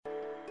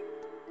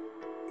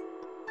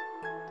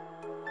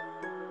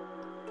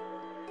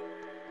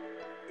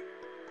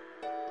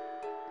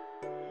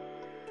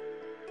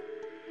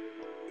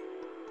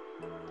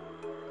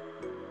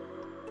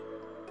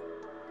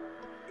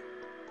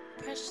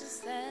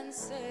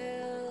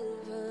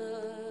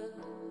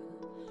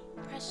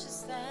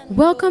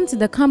Welcome to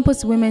the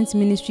Campus Women's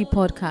Ministry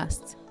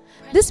podcast.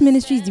 This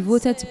ministry is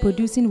devoted to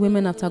producing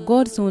women after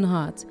God's own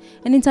heart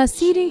and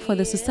interceding for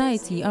the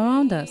society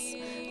around us.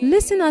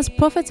 Listen as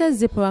Prophetess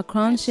Zipporah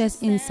Crown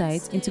shares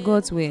insights into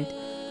God's Word.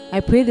 I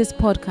pray this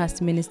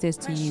podcast ministers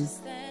to you.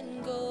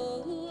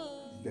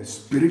 The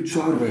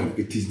spiritual realm,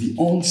 it is the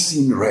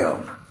unseen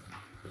realm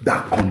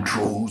that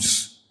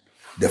controls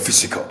the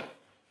physical.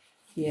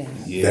 Yes.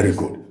 Very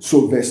good.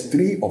 So verse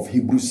 3 of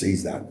Hebrews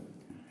says that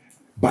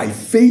by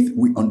faith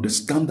we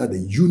understand that the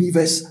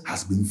universe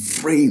has been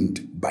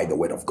framed by the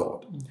word of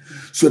God.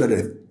 So that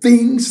the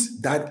things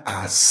that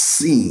are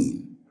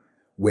seen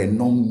were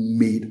not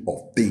made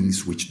of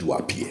things which do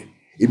appear.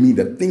 It means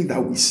the thing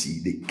that we see,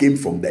 they came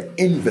from the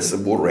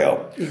invisible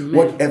realm. Amen.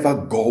 Whatever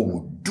God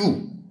would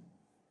do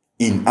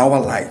in our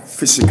life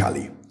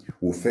physically,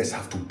 we'll first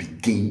have to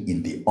begin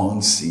in the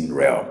unseen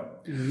realm.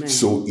 Amen.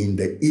 So in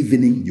the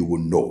evening you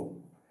will know,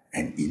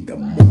 and in the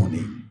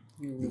morning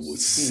you will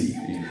see.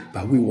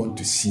 But we want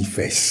to see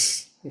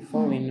first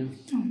before we know.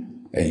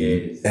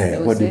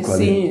 And what do you call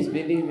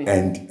it?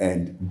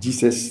 And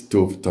Jesus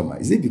told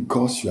Thomas, is it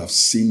because you have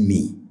seen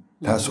me?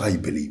 That's why you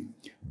believe.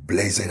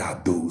 Blessed are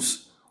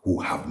those who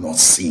have not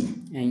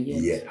seen and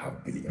yet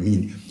have believed. I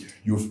mean,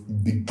 you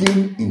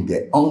begin in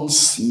the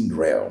unseen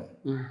realm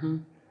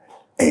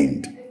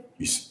and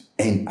you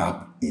end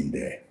up in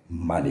the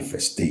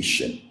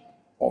manifestation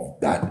of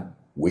that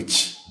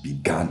which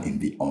began in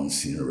the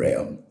unseen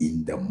realm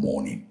in the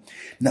morning.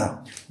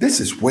 Now, this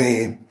is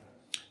where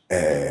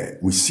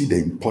we see the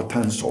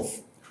importance of,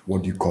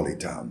 what do you call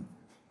it,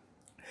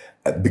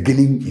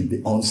 beginning in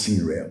the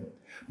unseen realm.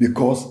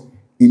 Because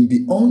in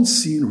the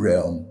unseen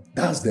realm,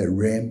 that's the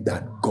realm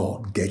that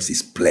God gets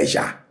his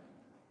pleasure.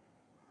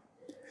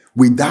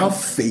 Without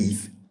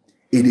faith,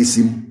 it is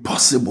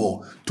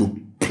impossible to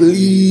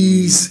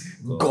please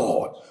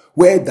God.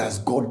 Where does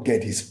God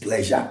get his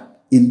pleasure?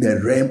 In the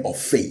realm of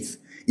faith,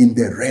 in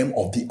the realm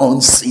of the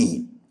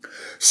unseen.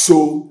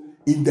 So,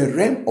 in the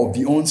realm of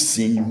the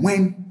unseen,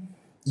 when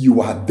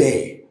you are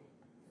there,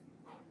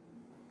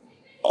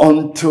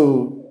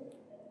 until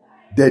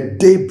the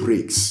day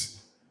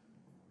breaks,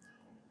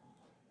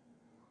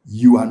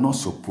 you are not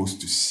supposed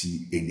to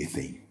see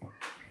anything.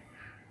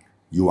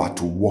 You are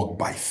to walk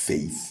by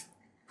faith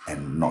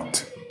and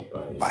not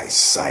by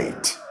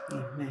sight.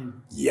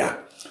 Amen. Yeah.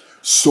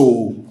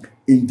 So,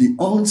 in the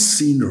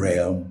unseen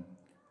realm,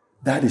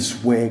 that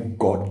is where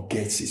God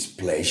gets his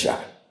pleasure.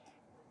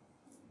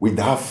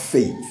 Without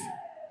faith,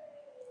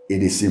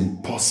 it is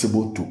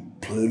impossible to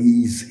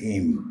please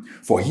him.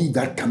 For he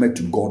that cometh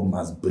to God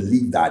must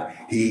believe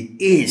that he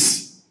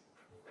is.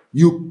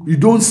 You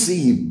don't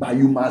see him, but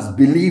you must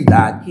believe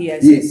that he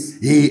exists.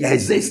 He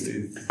exists.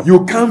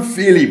 You can't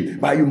feel him,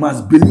 but you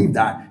must believe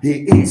that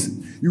he is.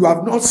 You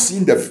have not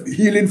seen the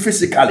healing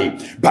physically,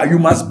 but you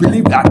must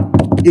believe that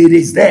it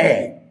is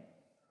there.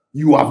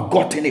 You have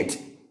gotten it.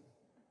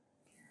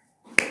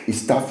 It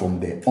starts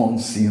from the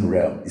unseen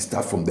realm. It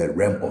starts from the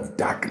realm of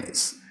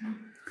darkness.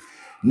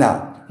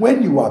 Now,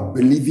 when you are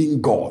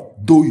believing God,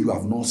 though you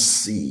have not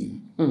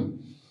seen,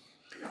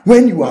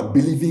 when you are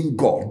believing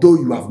God, though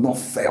you have not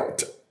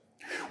felt,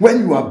 when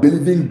you are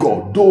believing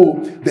God, though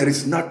there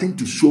is nothing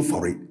to show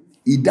for it,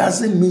 it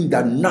doesn't mean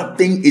that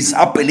nothing is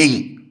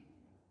happening.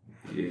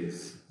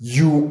 Yes.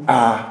 You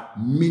are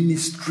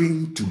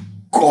ministering to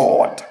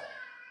God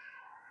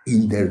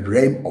in the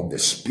realm of the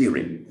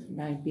spirit.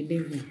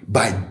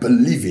 By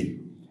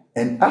believing.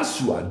 And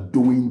as you are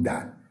doing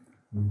that,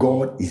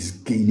 God is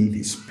gaining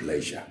his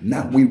pleasure.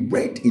 Now we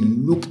read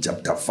in Luke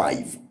chapter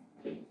 5.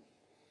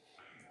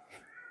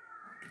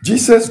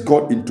 Jesus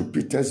got into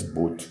Peter's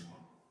boat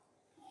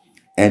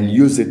and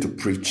used it to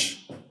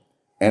preach.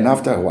 And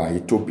after a while, he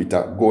told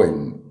Peter, go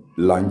and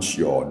launch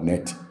your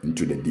net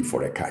into the deep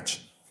for a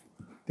catch.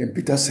 Then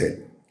Peter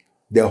said,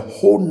 the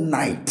whole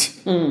night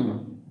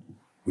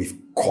we've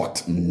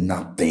caught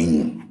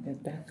nothing. The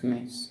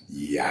darkness.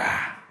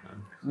 Yeah.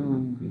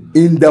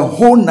 In the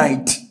whole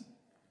night,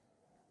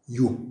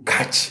 you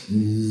catch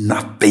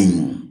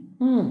nothing.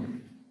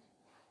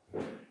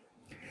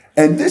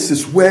 And this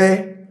is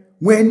where,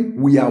 when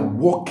we are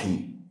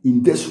walking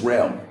in this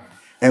realm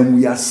and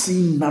we are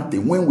seeing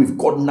nothing, when we've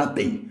got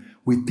nothing,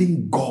 we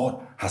think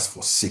God has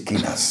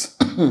forsaken us.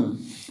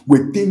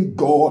 We think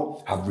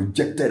God has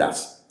rejected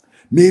us.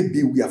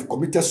 Maybe we have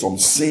committed some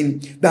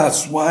sin.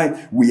 That's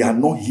why we are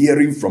not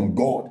hearing from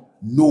God.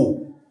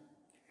 No.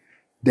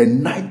 The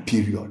night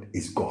period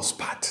is God's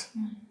part.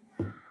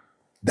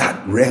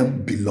 That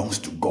realm belongs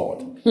to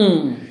God.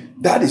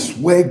 That is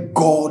where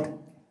God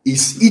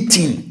is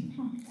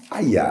eating.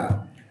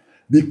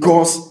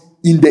 Because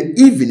in the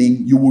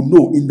evening, you will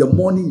know. In the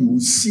morning, you will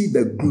see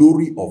the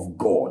glory of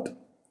God.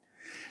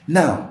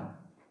 Now,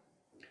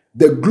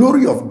 the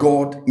glory of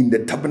God in the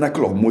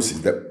tabernacle of Moses.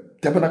 The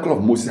tabernacle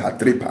of Moses had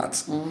three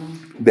parts.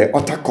 The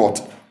outer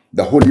court,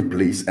 the holy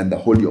place, and the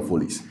holy of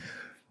holies.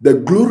 The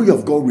glory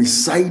of God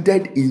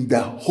resided in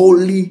the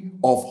holy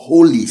of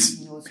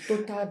holies. It was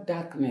total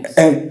darkness.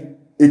 And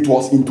It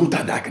was in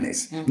total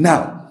darkness.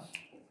 Now,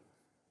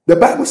 the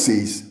Bible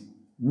says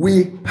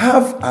we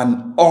have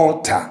an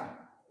altar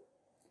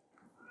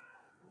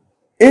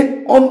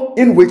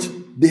in which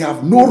they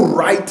have no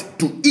right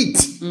to eat.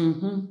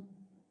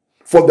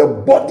 For the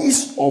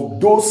bodies of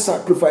those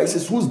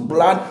sacrifices whose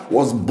blood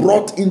was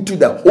brought into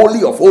the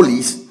Holy of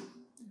Holies,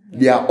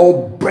 they are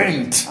all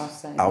burnt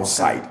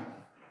outside.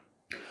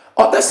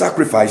 Other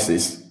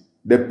sacrifices,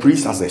 the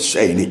priest has a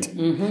share in it.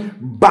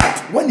 But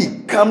when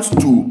it comes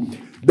to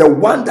the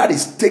one that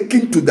is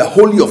taken to the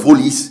Holy of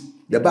Holies,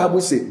 the Bible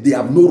says they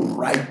have no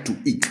right to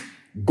eat.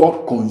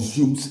 God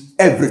consumes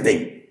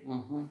everything.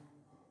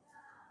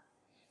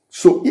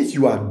 So if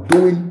you are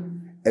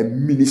doing a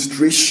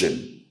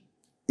ministration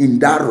in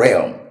that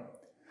realm,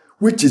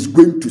 which is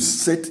going to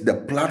set the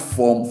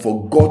platform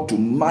for God to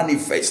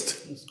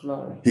manifest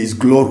His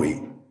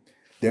glory,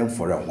 then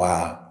for a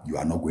while you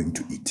are not going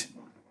to eat.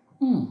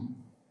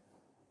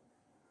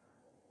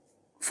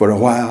 For a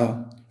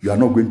while you are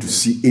not going to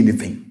see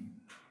anything.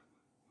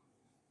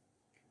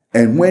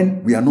 And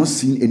when we are not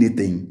seeing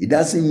anything, it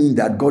doesn't mean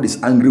that God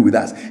is angry with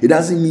us. It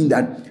doesn't mean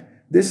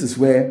that this is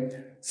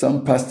where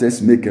some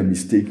pastors make a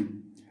mistake.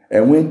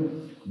 And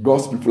when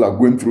God's people are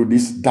going through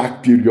this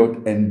dark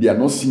period and they are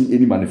not seeing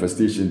any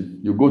manifestation,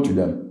 you go to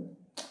them.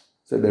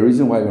 So the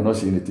reason why you're not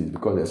seeing anything is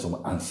because there's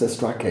some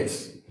ancestral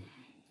curse.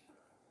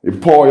 They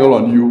pour oil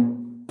on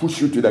you,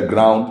 push you to the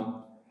ground.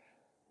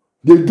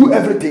 They do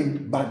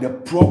everything, but the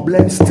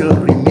problem still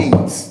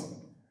remains.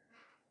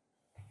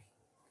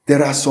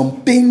 There are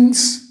some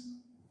things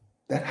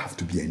that have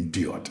to be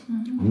endured.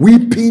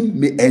 Weeping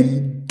may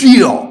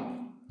endure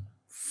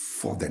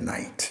for the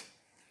night.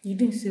 You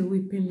didn't say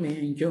weeping may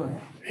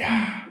endure.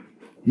 Yeah.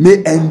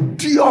 May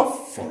endure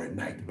for a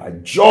night,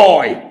 but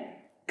joy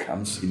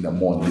comes in the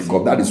morning,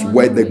 because that is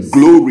where the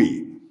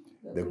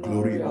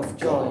glory of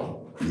God.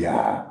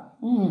 Yeah.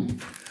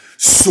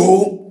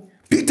 So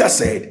Peter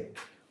said,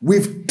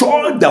 we've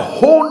toiled the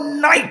whole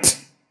night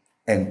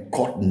and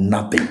caught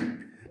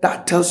nothing.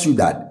 That tells you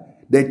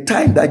that the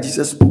time that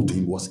Jesus spoke to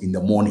him was in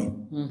the morning.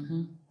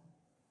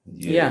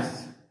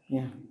 Yes.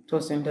 Yeah. It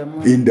was in the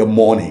morning. In the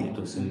morning. It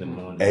was in the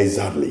morning.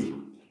 Exactly.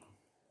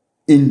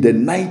 In the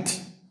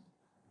night,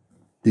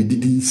 they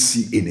didn't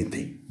see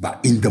anything.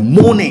 But in the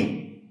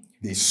morning,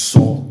 they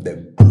saw the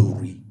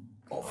glory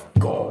of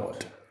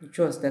God. Which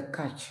was the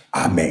catch.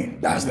 Amen.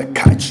 That's the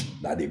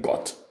catch that they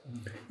got.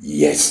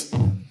 Yes.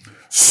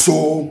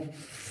 So,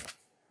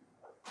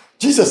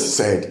 Jesus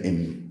said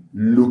in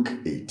Luke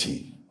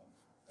 17,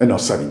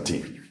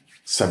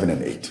 7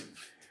 and 8,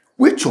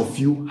 which of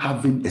you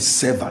having a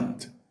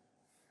servant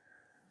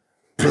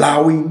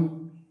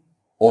plowing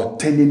or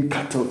tending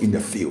cattle in the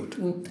field?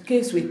 In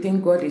case we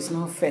think God is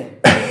not fair,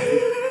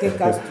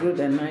 take us through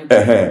the night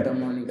and the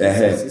morning.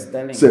 Jesus is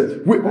telling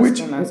So,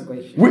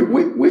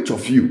 which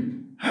of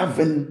you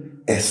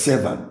having a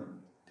servant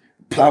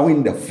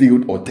plowing the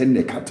field or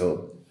tending the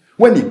cattle,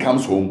 when he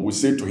comes home, will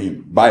say to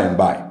him, by and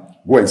by,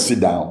 go and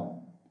sit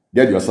down,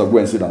 get yourself, go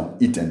and sit down,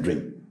 eat and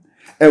drink,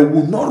 and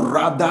will not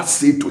rather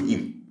say to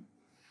him,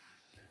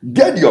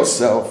 get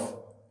yourself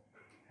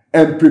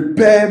and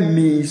prepare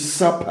me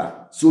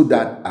supper, so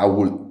that I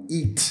will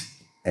eat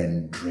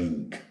and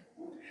drink.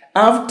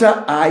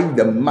 After I,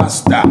 the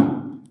master,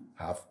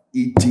 have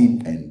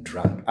eaten and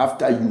drunk,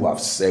 after you have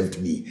served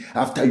me,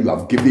 after you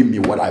have given me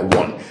what I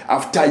want,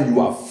 after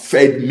you have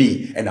fed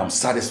me and I'm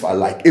satisfied,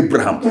 like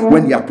Abraham,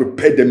 when he had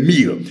prepared the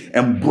meal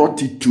and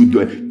brought it to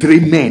the 3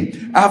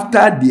 men,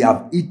 after they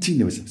have eaten,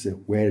 they will say,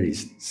 where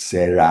is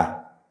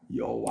Sarah,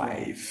 your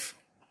wife?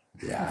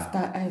 Yeah.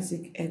 After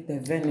Isaac ate the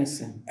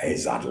venison.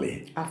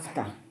 Exactly.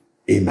 After.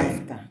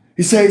 Amen. After.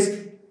 He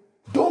says,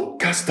 don't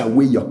cast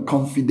away your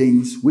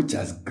confidence, which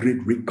has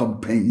great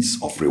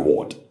recompense of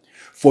reward.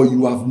 For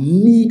you have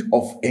need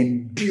of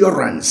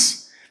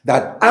endurance,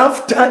 that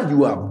after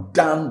you have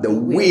done the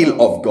will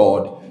of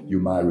God, you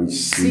might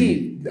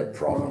receive the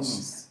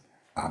promise.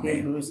 Amen.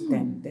 Hebrews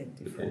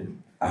 10:34.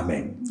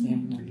 Amen.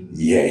 Amen.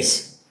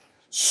 Yes.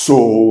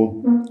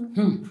 So,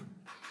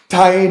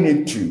 tying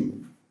it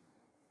to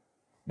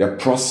the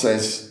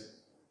process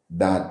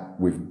that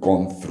we've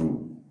gone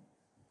through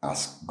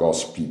as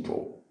God's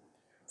people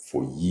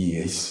for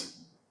years.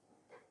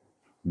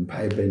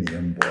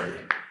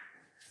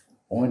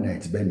 All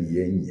nights ben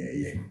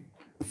ye,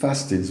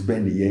 fastings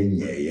ben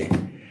ye,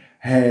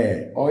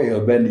 hey,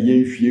 oil ben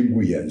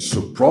ye,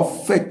 so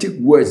prophetic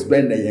words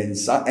ben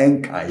yensa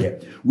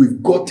enkaye.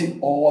 We've gotten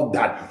all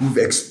that, we've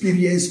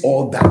experienced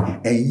all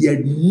that, and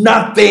yet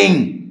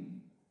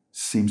nothing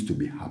seems to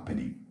be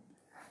happening.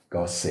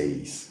 God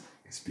says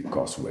it's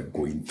because we're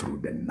going through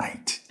the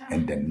night,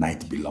 and the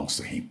night belongs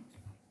to Him.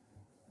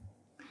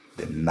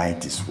 The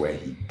night is where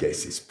He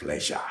gets His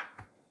pleasure.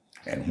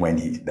 And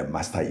when the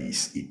master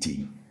is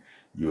eating,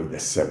 you, the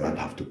servant,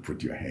 have to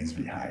put your hands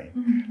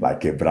behind,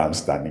 like Abraham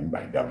standing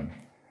by them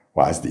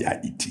whilst they are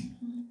eating.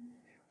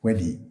 When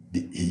he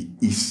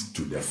eats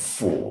to the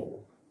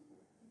full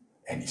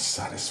and is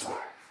satisfied,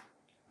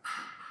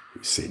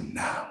 you say,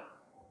 now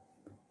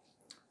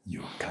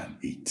you can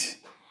eat.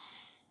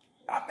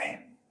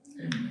 Amen.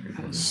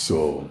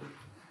 So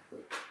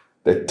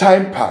the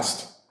time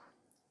passed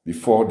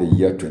before the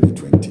year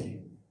 2020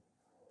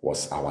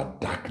 was our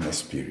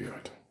darkness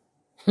period.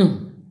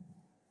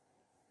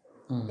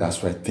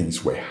 That's why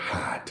things were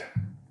hard.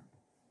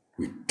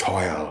 We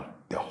toiled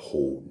the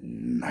whole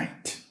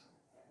night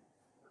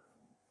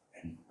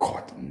and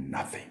caught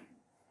nothing.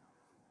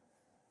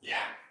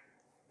 Yeah,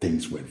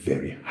 things were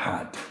very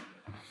hard.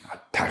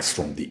 Attacks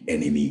from the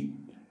enemy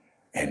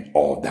and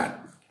all that.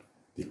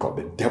 Because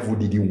the devil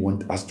didn't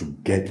want us to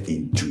get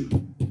into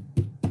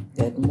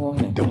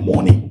the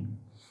morning.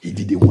 He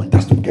didn't want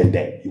us to get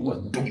there. He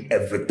was doing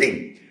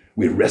everything.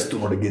 We wrestle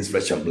not against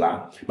flesh and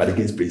blood, but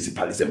against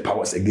principalities and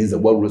powers, against the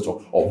world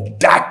of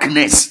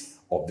darkness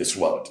of this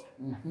world.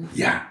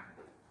 Yeah.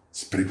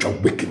 Spiritual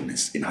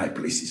wickedness in high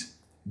places.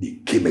 They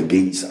came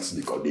against us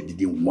because they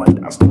didn't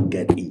want us to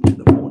get into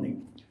the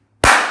morning.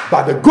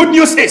 But the good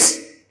news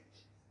is,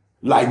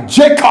 like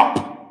Jacob,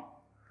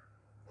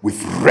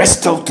 we've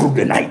wrestled through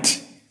the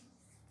night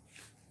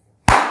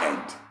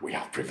and we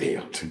have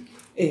prevailed.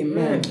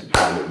 Amen.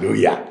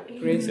 Hallelujah.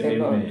 Praise the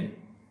Lord.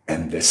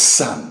 And the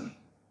sun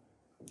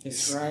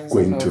is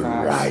going to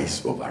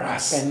rise over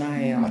us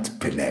at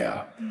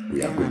Peniel.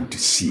 We are going to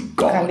see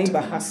God in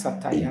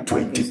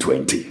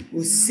 2020.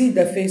 We'll see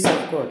the face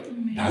of God.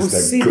 That's we'll the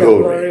see glory. The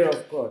glory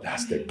of God.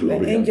 That's the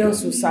glory. The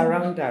angels will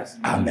surround us.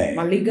 Amen. We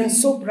are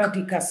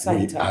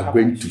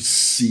going to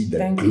see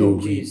the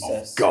glory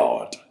of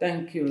God.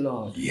 Thank you,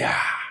 Lord.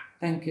 Yeah.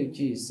 Thank you,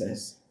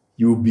 Jesus.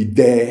 You'll be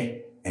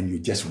there and you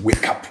just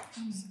wake up.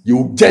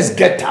 You just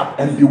get up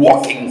and be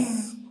walking.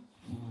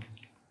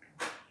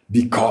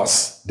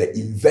 Because the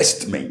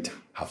investment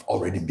have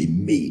already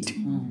been made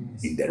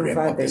in the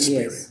realm of the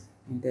Spirit.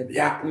 In the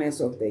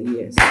darkness of the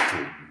years.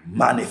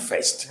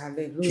 Manifest.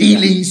 Hallelujah.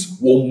 Healings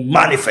will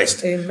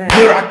manifest. Amen.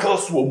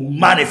 Miracles will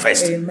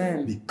manifest.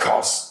 Amen.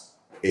 Because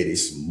it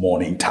is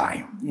morning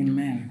time.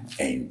 Amen.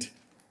 And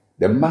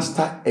the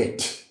master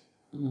ate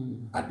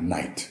at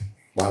night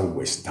while we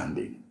were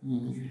standing.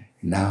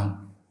 Now,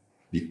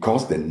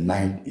 because the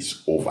night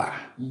is over,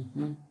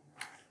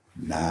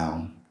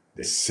 now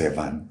the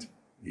servant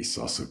is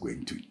also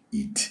going to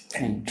eat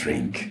and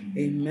drink.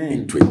 Amen.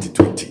 In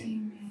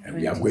 2020. And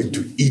we are going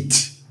to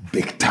eat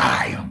big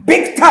time.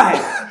 Big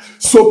time.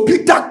 So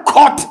Peter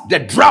caught the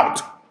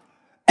drought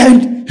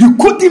and he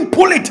couldn't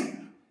pull it.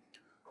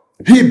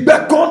 He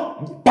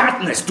beckoned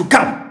partners to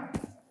come.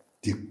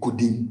 They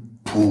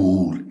couldn't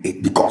pull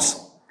it because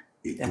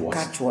the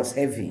catch was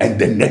heavy. And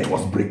the net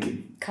was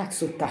breaking.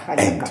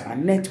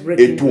 And net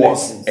breaking. It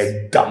was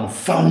a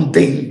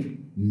dumbfounding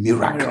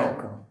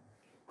miracle.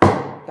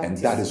 And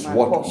that is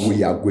what portion.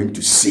 We are going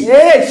to see.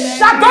 Hey,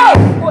 shut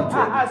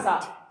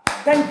up!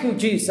 Thank you,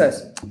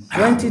 Jesus.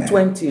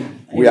 2020.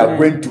 We are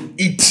going to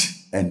eat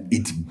and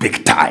eat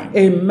big time.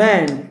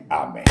 Amen.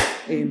 Amen.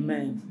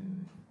 Amen.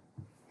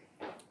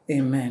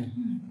 Amen.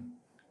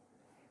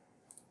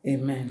 Amen.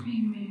 Amen.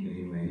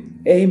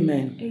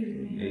 Amen.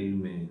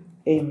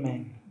 Amen.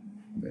 Amen.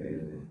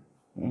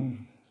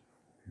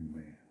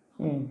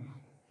 Amen.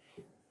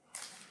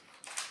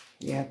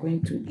 We are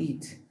going to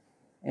eat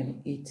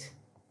and eat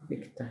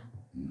big time.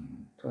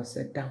 It was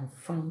a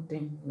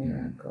dumbfounding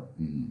miracle.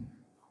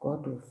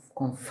 God will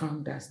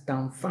confound us,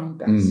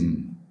 dumbfound us.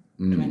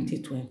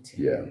 2020.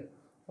 Yeah.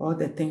 All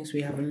the things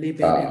we have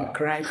labored and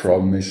cried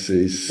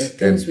promises, for. The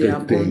things everything. We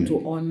have gone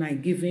to all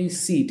night, giving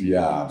seed,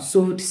 yeah.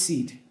 sowed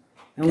seed.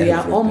 And we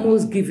are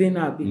almost giving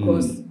up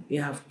because we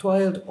have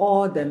toiled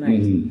all the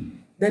night.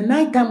 The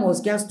night time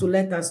was just to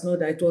let us know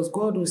that it was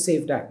God who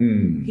saved us.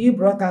 He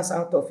brought us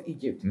out of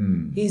Egypt.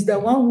 He's the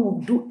one who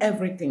will do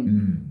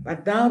everything.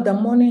 But now the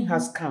morning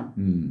has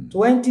come.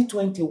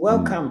 2020,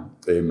 welcome.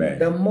 Amen.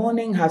 The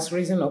morning has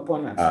risen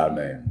upon us.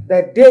 Amen.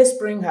 The day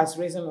spring has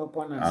risen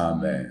upon us.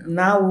 Amen.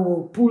 Now we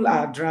will pull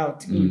our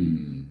drought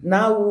in.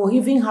 Now we will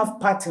even have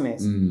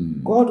partners.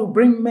 God will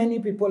bring many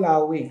people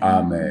our way.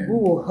 Amen. Who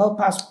will help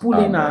us pull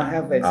in our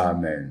harvest.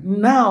 Amen.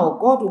 Now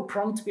God will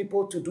prompt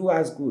people to do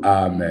us good.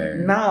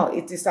 Amen. Now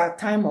it is our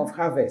time of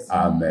harvest.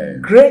 Amen.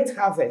 Great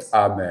harvest.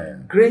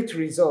 Amen. Great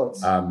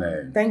results.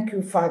 Amen. Thank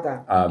you,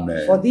 Father.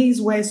 Amen. For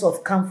these words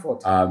of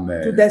comfort.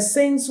 Amen. To the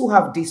saints who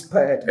have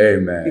despaired.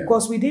 Amen.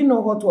 Because we didn't know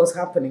what was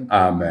happening.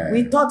 Amen.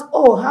 We thought,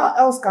 oh, how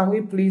else can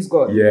we please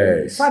God?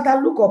 Yes.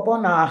 Father, look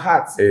upon our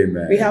hearts.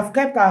 Amen. We have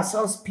kept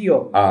ourselves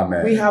pure.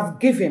 Amen. We have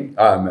given.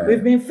 Amen.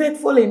 We've been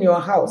faithful in your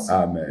house.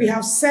 Amen. We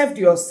have served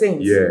your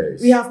saints.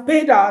 Yes. We have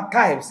paid our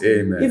tithes.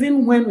 Amen.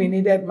 Even when we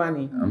needed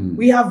money.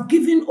 We have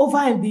given over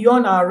and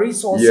beyond our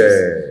resources.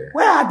 Yeah.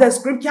 Where are the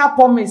scripture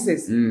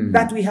promises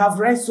that we have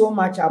read so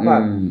much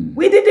about?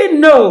 We didn't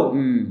know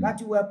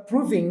that you were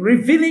proving,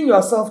 revealing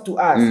yourself to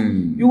us.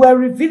 You were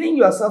revealing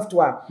yourself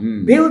to us,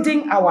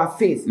 building our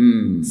faith,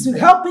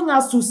 helping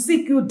us to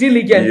seek you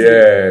diligently.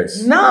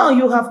 Yes. Now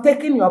you have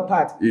taken your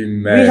part.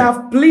 Amen. We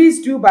have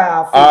pleased you by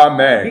our faith.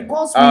 Amen.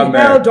 Because we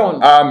Amen. held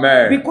on.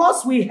 Amen.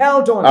 Because we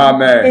held on.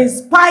 Amen. In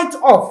spite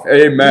of.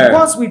 Amen.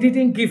 Because we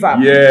didn't give up.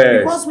 Yes.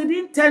 Because we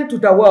didn't turn to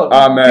the world.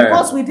 Amen.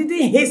 Because we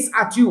didn't hiss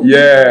at you.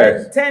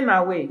 Yes. And turn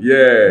away.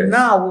 Yes.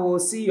 Now we will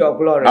see your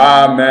glory.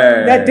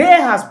 Amen. The day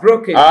has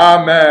broken.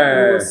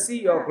 Amen. We will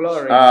see your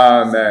glory.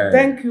 Amen.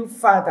 Thank you,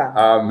 Father,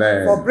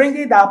 Amen. for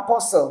bringing the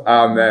apostle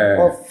Amen.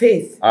 of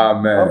faith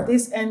Amen. of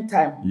this end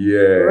time,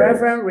 Yes.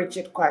 Reverend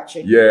Richard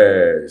Kwachi,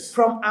 Yes.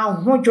 from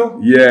Ahojo,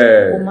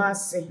 Yes.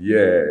 Kumasi,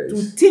 Yes.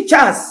 to teach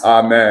us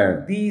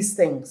Amen. these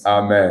things.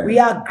 Amen. We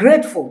are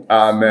grateful.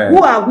 Amen.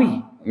 Who are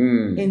we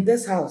Mm. in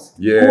this house?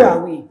 Yeah. Who are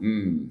we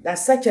Mm. that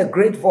such a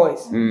great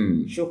voice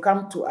Mm. should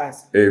come to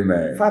us?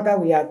 Amen. Father,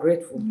 we are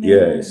grateful.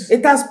 Yes.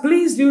 It has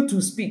pleased you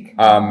to speak.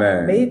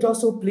 Amen. May it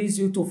also please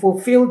you to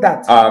fulfill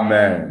that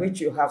Amen.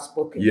 which you have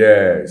spoken.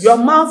 Yes. Your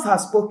mouth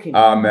has spoken.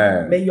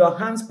 Amen. May your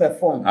hands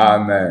perform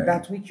Amen.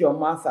 that which your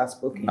mouth has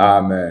spoken.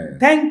 Amen.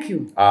 Thank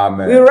you.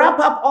 Amen. We wrap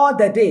up all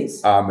the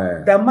days,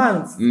 Amen. the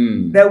months,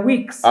 Mm. the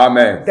weeks,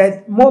 Amen. the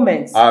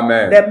moments,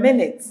 Amen. the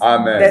minutes,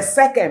 Amen. the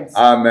seconds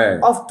Amen.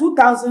 of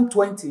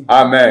 2020.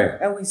 Amen.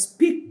 And we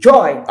speak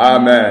joy.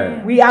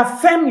 Amen. We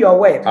affirm your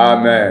word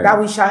Amen. that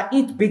we shall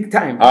eat big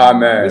time.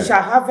 Amen. We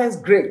shall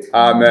harvest great.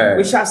 Amen.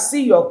 We shall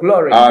see your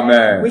glory.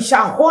 Amen. We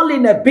shall hold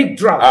in a big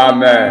drought.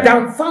 Amen.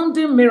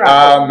 Dumbfounding miracle.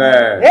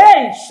 Amen.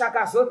 Hey,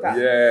 Shakazota.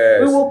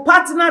 Yes. We will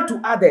partner to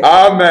others.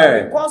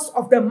 Amen. Because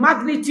of the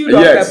magnitude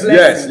Yes, of the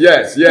blessing.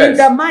 yes, In the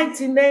yes.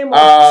 mighty name of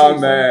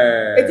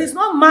Amen. Jesus. It is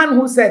not man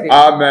who said it.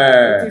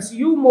 Amen. It is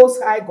you,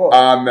 Most High God.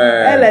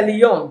 Amen. El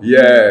Elyon.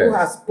 Yes. Who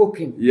has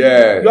spoken.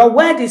 Yes. Your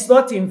word is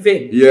not in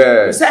vain. You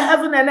Yes. say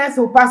heaven and earth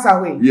will pass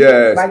away.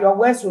 Yes. But your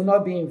words will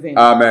not be in vain.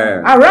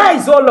 Amen.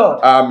 Arise, O Lord.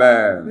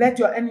 Amen. Let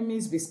your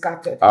enemies be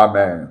scattered.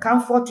 Amen.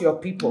 Comfort your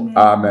people.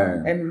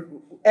 Amen.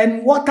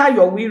 And water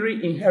your weary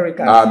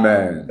inheritance.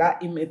 Amen.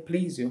 That it may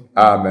please you.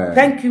 Amen.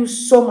 Thank you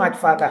so much,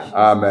 Father.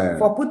 Amen.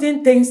 For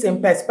putting things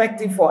in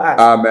perspective for us.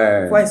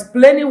 Amen. For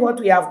explaining what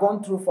we have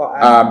gone through for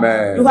us.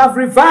 Amen. You have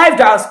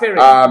revived our spirit.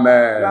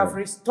 Amen. You have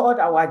restored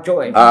our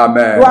joy.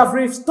 Amen. You have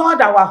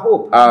restored our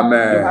hope.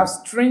 Amen. You have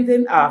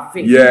strengthened our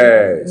faith.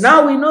 Yes.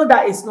 Now we know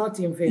that it's not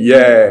in vain.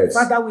 Yes.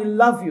 Father, we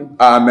love you.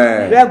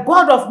 Amen. You are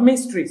God of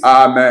mysteries.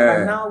 Amen.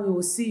 And now we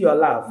will see your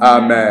love.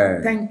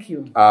 Amen. Thank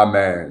you.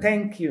 Amen.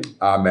 Thank you.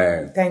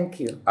 Amen. Thank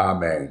you.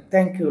 Amen.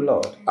 Thank you,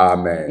 Lord.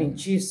 Amen. In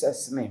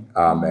Jesus' name.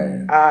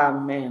 Amen.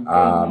 Amen.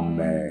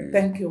 Amen.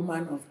 Thank you,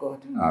 man of God.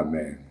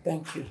 Amen.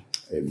 Thank you.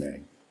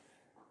 Amen.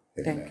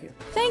 Thank you.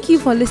 Thank you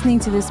for listening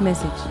to this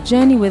message.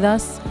 Journey with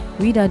us,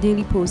 read our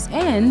daily posts,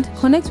 and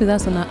connect with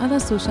us on our other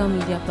social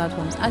media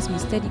platforms as we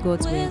study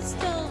God's word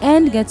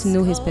and get to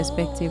know His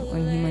perspective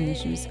on human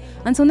issues.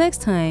 Until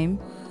next time,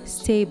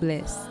 stay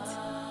blessed.